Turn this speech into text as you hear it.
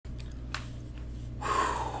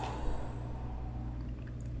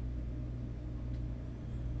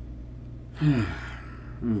You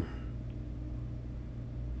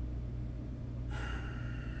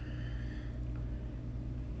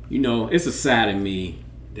know, it's a side of me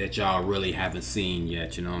that y'all really haven't seen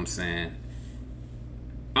yet, you know what I'm saying?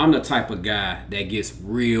 I'm the type of guy that gets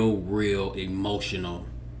real emotional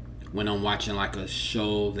when I'm watching like a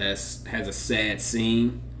show that's has a sad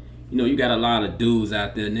scene. You know, you got a lot of dudes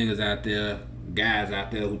out there, niggas out there, guys out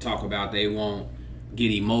there who talk about they won't get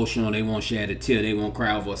emotional, they won't shed a tear, they won't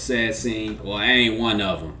cry over a sad scene. Well, I ain't one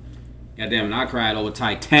of them. Goddamn, I cried over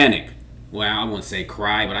Titanic. Well, I wouldn't say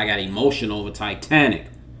cry, but I got emotional over Titanic.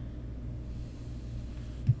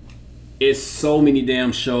 It's so many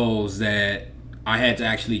damn shows that I had to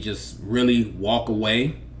actually just really walk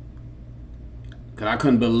away, because I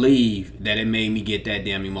couldn't believe that it made me get that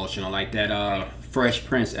damn emotional. Like that Fresh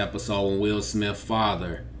Prince episode when Will Smith's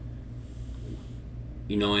father,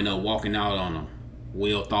 you know, ended up walking out on him.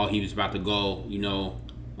 Will thought he was about to go, you know,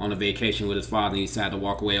 on a vacation with his father, and he decided to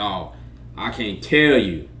walk away. Oh, I can't tell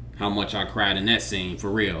you how much I cried in that scene, for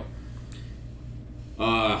real.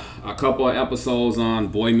 A couple of episodes on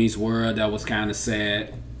Boy Meets World, that was kind of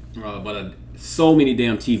sad. But so many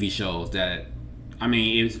damn TV shows that, I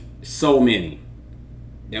mean, it was so many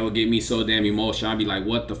that would get me so damn emotional. I'd be like,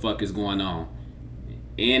 what the fuck is going on?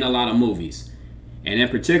 In a lot of movies. And in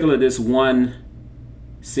particular, this one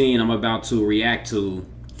scene I'm about to react to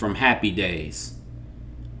from Happy Days.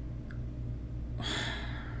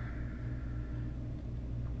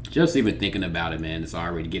 Just even thinking about it, man, it's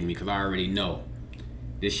already getting me, because I already know.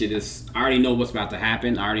 This shit is, I already know what's about to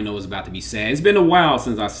happen. I already know it's about to be sad. It's been a while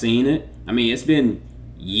since I've seen it. I mean, it's been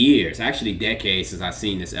years, actually decades since I've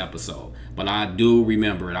seen this episode. But I do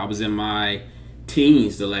remember it. I was in my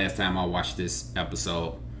teens the last time I watched this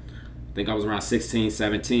episode. I think I was around 16,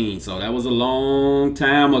 17. So that was a long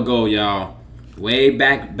time ago, y'all. Way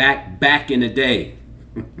back in the day.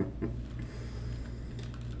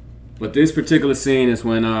 But this particular scene is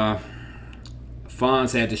when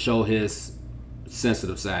Fonz had to show his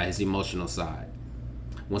sensitive side, his emotional side.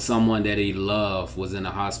 When someone that he loved was in the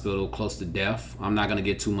hospital close to death. I'm not going to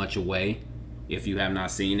get too much away if you have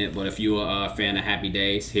not seen it. But if you're a fan of Happy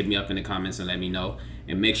Days, hit me up in the comments and let me know.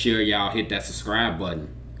 And make sure y'all hit that subscribe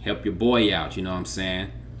button. Help your boy out, you know what I'm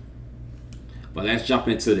saying? But let's jump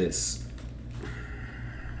into this.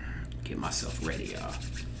 Get myself ready, y'all.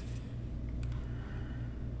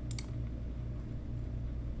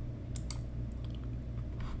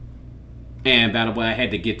 And by the way, I had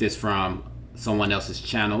to get this from someone else's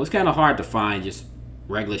channel. It's kind of hard to find just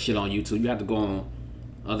regular shit on YouTube. You have to go on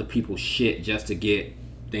other people's shit just to get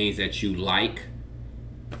things that you like.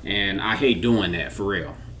 And I hate doing that, for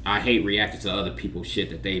real. I hate reacting to other people's shit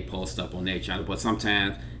that they post up on their channel. But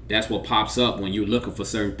sometimes that's what pops up when you're looking for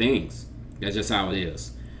certain things. That's just how it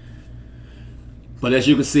is. But as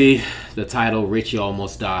you can see, the title, Richie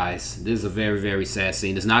Almost Dies. This is a very sad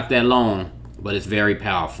scene. It's not that long, but it's very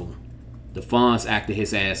powerful. The Fonz acted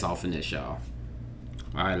his ass off in this, y'all.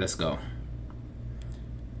 Alright, let's go.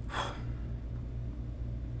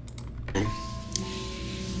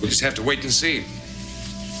 We'll just have to wait and see.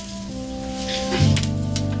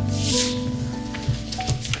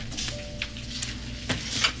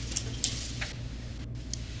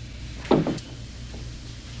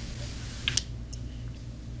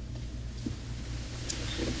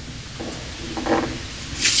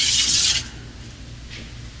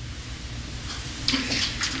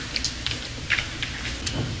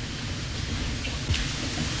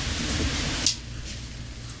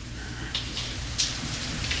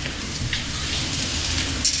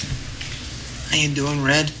 How you doing,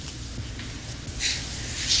 Red?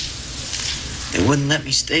 They wouldn't let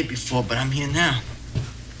me stay before, but I'm here now.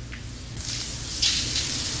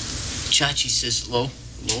 Chachi says hello.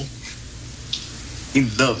 Hello. He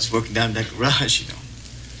loves working down in that garage, you know.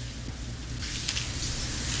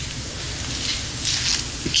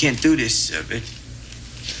 You can't do this, Red.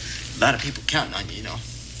 A lot of people counting on you, you know.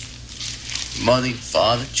 Your mother, your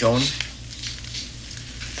father, Joni,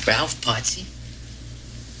 Ralph, Potsy.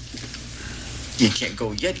 You can't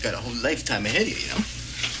go yet. You got a whole lifetime ahead of you, you know?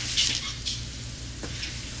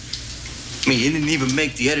 I mean, you didn't even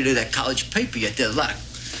make the editor of that college paper yet. There's a lot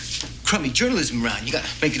of crummy journalism around. You gotta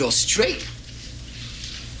make it all straight.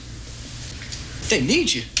 They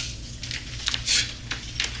need you.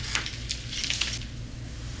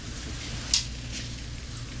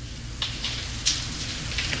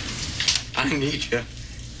 I need you.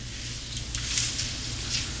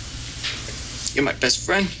 You're my best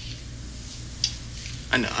friend.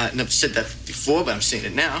 I know I never said that before, but I'm saying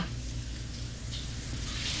it now.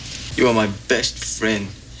 You are my best friend.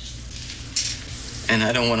 And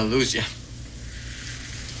I don't want to lose you.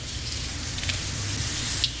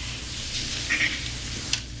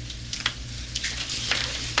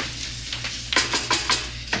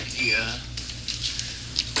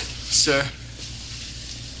 sir,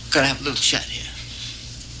 gotta have a little chat here.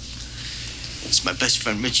 It's my best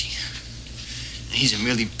friend, Richie. And he's in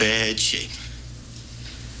really bad shape.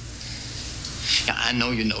 Yeah, I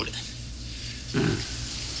know you know that.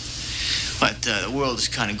 But the world is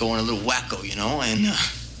kind of going a little wacko, you know, and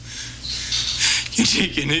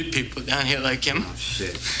you need people down here like him. Oh,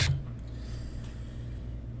 shit.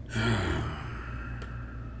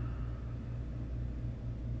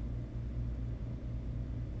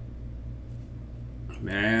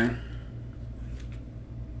 Man.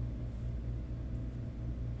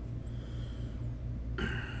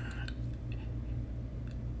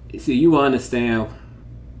 See, you understand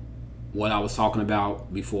what I was talking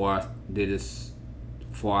about before I did this,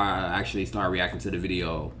 before I actually started reacting to the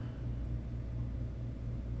video,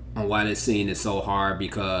 on why this scene is so hard.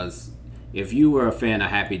 Because if you were a fan of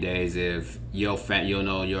Happy Days, if your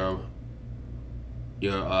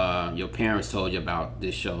your parents told you about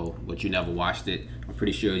this show, but you never watched it, I'm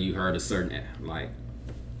pretty sure you heard of certain like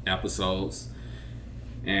episodes.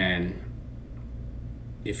 And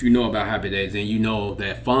if you know about Happy Days, then you know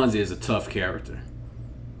that Fonzie is a tough character.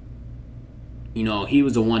 You know, he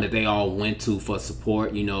was the one that they all went to for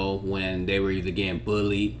support, you know, when they were either getting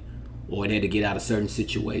bullied or they had to get out of certain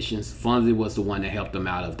situations. Fonzie was the one that helped them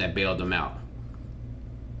out, that bailed them out.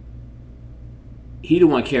 He the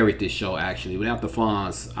one carried this show, actually. Without the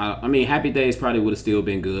Fonz, I mean, Happy Days probably would have still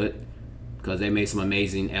been good because they made some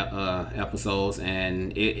amazing episodes,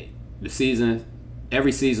 and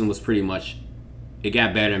every season was pretty much, it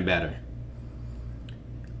got better and better.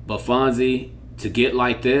 But Fonzie, to get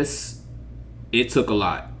like this, it took a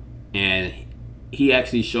lot, and he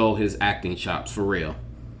actually showed his acting chops for real.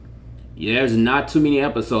 Yeah, there's not too many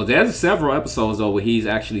episodes. There's several episodes though where he's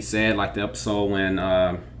actually sad, like the episode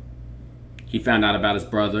when he found out about his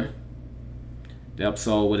brother, the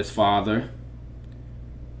episode with his father.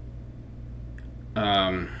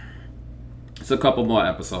 It's a couple more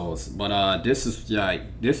episodes, but this is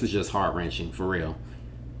just heart-wrenching for real.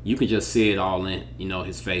 You can just see it all in, you know,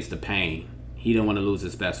 his face, the pain. He didn't want to lose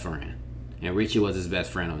his best friend, and Richie was his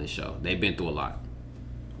best friend on this show. They've been through a lot.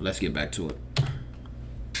 Let's get back to it.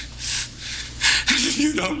 If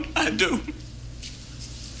you don't, I do.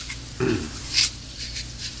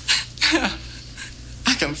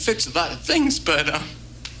 I can fix a lot of things, but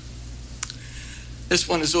this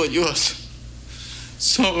one is all yours.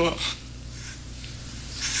 So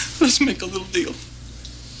let's make a little deal.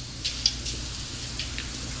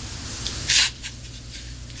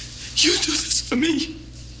 You do this for me,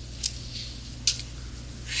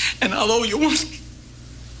 and I'll owe you one.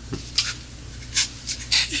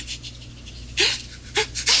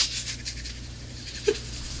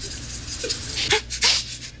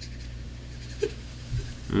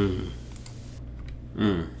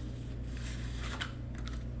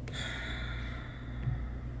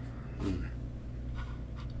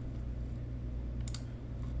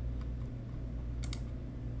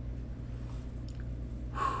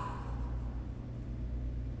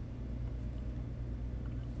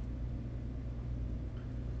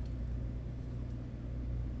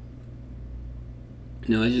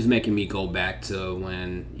 You know, it's just making me go back to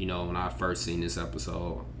when, you know, when I first seen this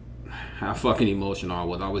episode, how fucking emotional I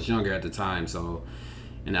was. I was younger at the time, so,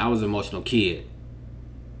 and I was an emotional kid.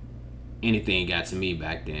 Anything got to me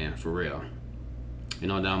back then, for real. You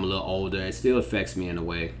know, now I'm a little older, it still affects me in a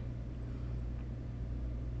way.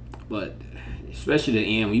 But, especially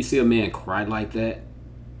the end, when you see a man cry like that,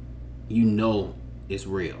 you know it's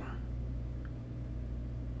real.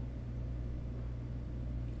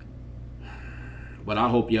 But I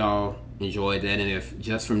hope y'all enjoyed that, and if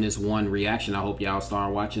just from this one reaction, I hope y'all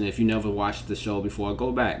start watching. If you never watched the show before,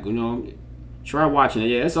 go back. You know, try watching it.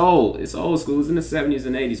 Yeah, it's old. It's old school. It's in the 70s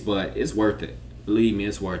and 80s, but it's worth it. Believe me,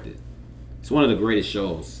 it's worth it. It's one of the greatest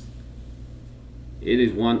shows. It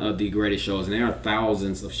is one of the greatest shows, and there are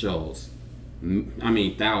thousands of shows. I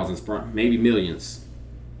mean, thousands, maybe millions.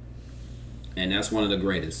 And that's one of the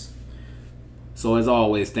greatest. So as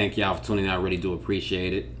always, thank y'all for tuning in. I really do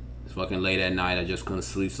appreciate it. It's fucking late at night. I just couldn't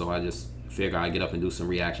sleep, so I just figured I'd get up and do some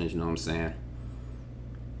reactions, you know what I'm saying?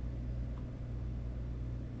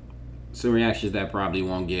 Some reactions that probably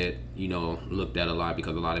won't get, you know, looked at a lot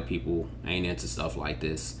because a lot of people ain't into stuff like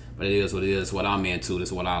this. But it is what it is, what I'm into, this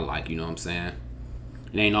is what I like, you know what I'm saying?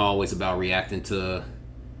 It ain't always about reacting to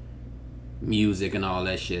music and all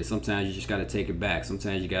that shit. Sometimes you just gotta take it back.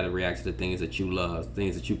 Sometimes you gotta react to the things that you love,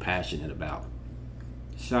 things that you passionate about.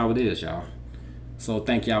 That's how it is, y'all. So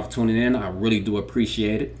thank y'all for tuning in. I really do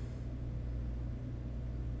appreciate it.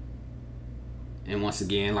 And once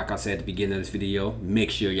again, like I said at the beginning of this video,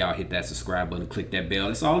 make sure y'all hit that subscribe button, click that bell.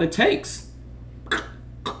 That's all it takes.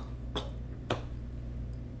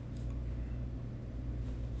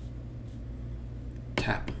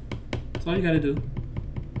 Tap. That's all you gotta do.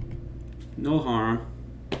 No harm.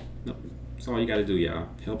 No, that's all you gotta do, y'all.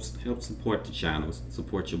 Help support the channels.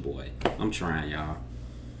 Support your boy. I'm trying, y'all.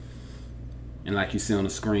 And like you see on the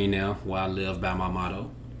screen now, where I live by my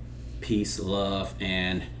motto: peace, love,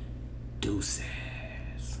 and deuces.